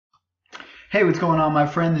Hey, what's going on, my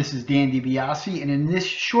friend? This is Dan DiBiase, and in this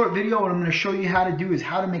short video, what I'm going to show you how to do is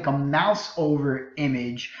how to make a mouse over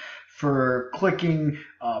image for clicking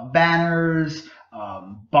banners,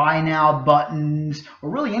 buy now buttons, or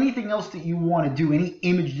really anything else that you want to do, any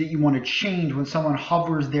image that you want to change when someone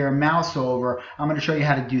hovers their mouse over. I'm going to show you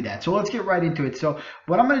how to do that. So let's get right into it. So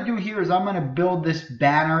what I'm going to do here is I'm going to build this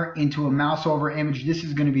banner into a mouse over image. This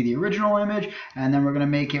is going to be the original image, and then we're going to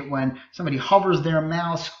make it when somebody hovers their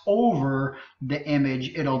mouse over the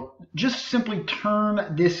image, it'll just simply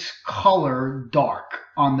turn this color dark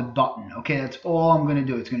on the button. Okay, that's all I'm going to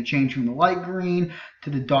do. It's going to change from the light green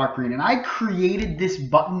to the dark green. And I created this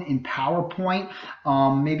button in PowerPoint.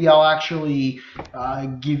 Maybe I'll actually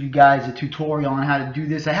give you guys a tutorial on how to do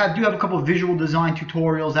this. I do have a couple of visual design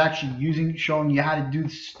tutorials actually showing you how to do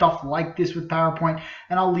stuff like this with PowerPoint,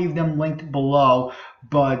 and I'll leave them linked below.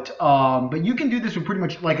 But you can do this with pretty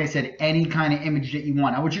much, like I said, any kind of image that you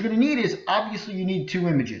want. Now what you're going to need is, obviously you need two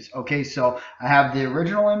images. Okay, so I have the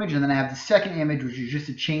original image and then I have the second image, which is just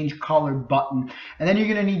a change color button. And then you're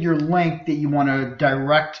going to need your link that you want to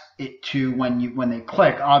direct it to when they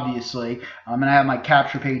click, obviously. And I have my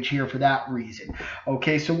capture page here for that reason.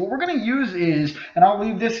 Okay, so what we're going to use is, and I'll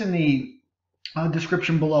leave this in the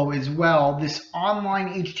description below as well, this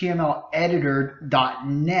online HTML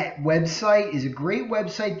editor.net website is a great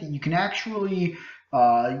website that you can actually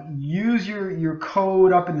use your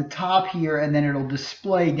code up in the top here, and then it'll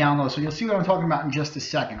display down low. So you'll see what I'm talking about in just a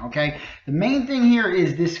second. Okay, the main thing here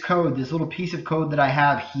is this code, this little piece of code that I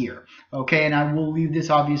have here. Okay, and I will leave this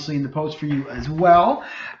obviously in the post for you as well.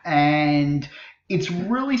 And it's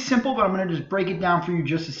really simple, but I'm going to just break it down for you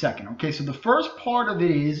just a second. Okay, so the first part of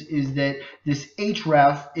it is that this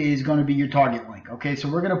href is going to be your target link. Okay, so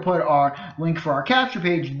we're going to put our link for our capture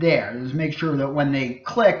page there. Just make sure that when they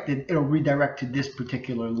click, that it'll redirect to this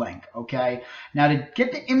particular link. Okay, now to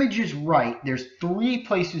get the images right, there's three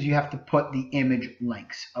places you have to put the image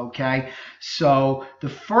links. Okay, so the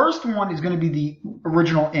first one is going to be the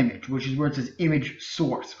original image, which is where it says image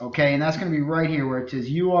source. Okay, and that's going to be right here where it says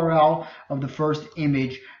URL of the first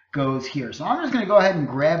image goes here. So I'm just going to go ahead and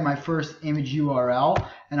grab my first image URL,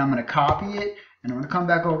 and I'm going to copy it, and I'm going to come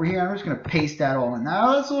back over here. I'm just going to paste that all in.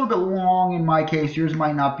 Now that's a little bit long in my case. Yours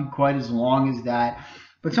might not be quite as long as that,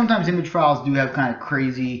 but sometimes image files do have kind of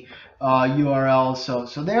crazy URLs.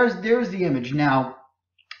 So there's the image. Now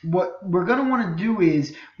what we're going to want to do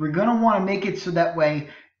is we're going to want to make it so that way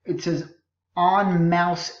it says on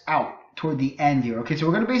mouse out toward the end here. Okay, so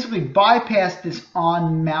we're going to basically bypass this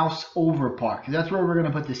on mouse over part, because that's where we're going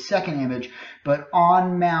to put the second image. But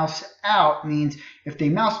on mouse out means if they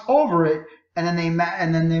mouse over it and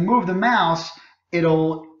then they move the mouse, it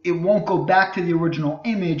won't go back to the original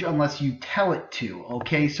image unless you tell it to.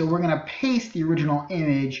 Okay, so we're going to paste the original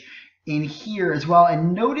image in here as well.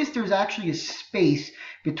 And notice there's actually a space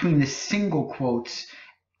between the single quotes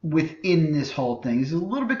within this whole thing. It's a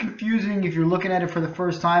little bit confusing if you're looking at it for the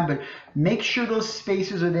first time, but make sure those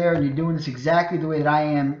spaces are there and you're doing this exactly the way that I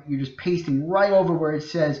am. You're just pasting right over where it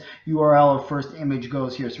says URL of first image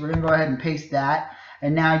goes here. So we're going to go ahead and paste that,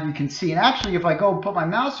 and now you can see. And actually, if I go put my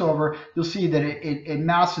mouse over, you'll see that it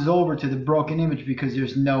mouses over to the broken image because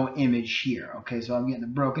there's no image here. Okay, so I'm getting the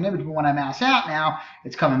broken image, but when I mouse out now,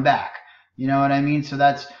 it's coming back. You know what I mean? So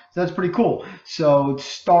that's pretty cool. So it's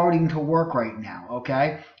starting to work right now,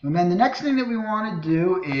 okay? And then the next thing that we want to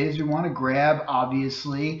do is we want to grab,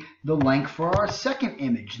 obviously, the link for our second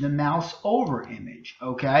image, the mouse over image,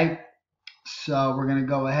 okay? So we're going to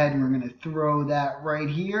go ahead and we're going to throw that right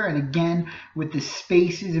here. And again, with the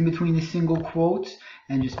spaces in between the single quotes,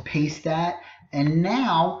 and just paste that. And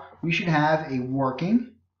now we should have a working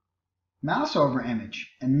mouse over image.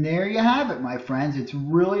 And there you have it, my friends. It's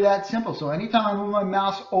really that simple. So anytime I move my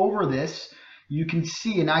mouse over this, you can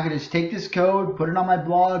see, and I can just take this code, put it on my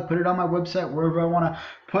blog, put it on my website, wherever I want to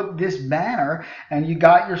put this banner, and you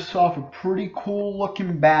got yourself a pretty cool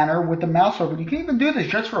looking banner with the mouse over. You can even do this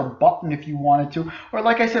just for a button if you wanted to, or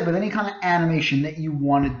like I said, with any kind of animation that you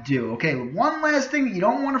want to do. Okay, one last thing that you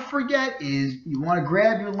don't want to forget is you want to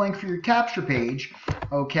grab your link for your capture page,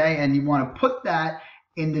 okay, and you want to put that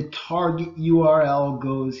in the target URL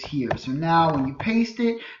goes here. So now when you paste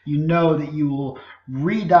it, you know that you will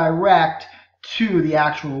redirect to the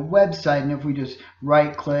actual website. And if we just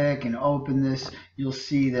right click and open this, you'll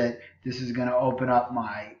see that this is going to open up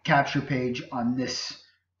my capture page on this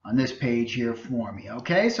page here for me.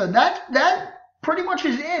 Okay, so that pretty much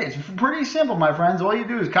is it. It's pretty simple, my friends. All you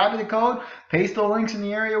do is copy the code, paste the links in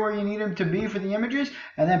the area where you need them to be for the images,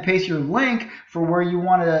 and then paste your link for where you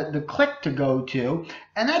want the click to go to,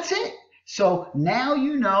 and that's it. So now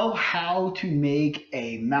you know how to make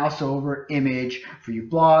a mouse over image for your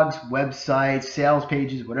blogs, websites, sales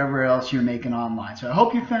pages, whatever else you're making online. So I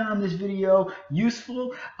hope you found this video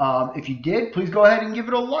useful. If you did, please go ahead and give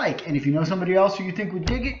it a like. And if you know somebody else who you think would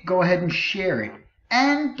dig it, go ahead and share it.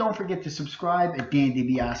 And don't forget to subscribe at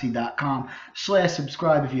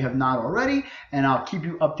dandibiase.com/subscribe if you have not already. And I'll keep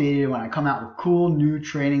you updated when I come out with cool new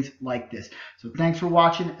trainings like this. So thanks for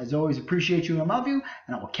watching. As always, appreciate you and love you.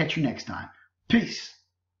 And I will catch you next time. Peace.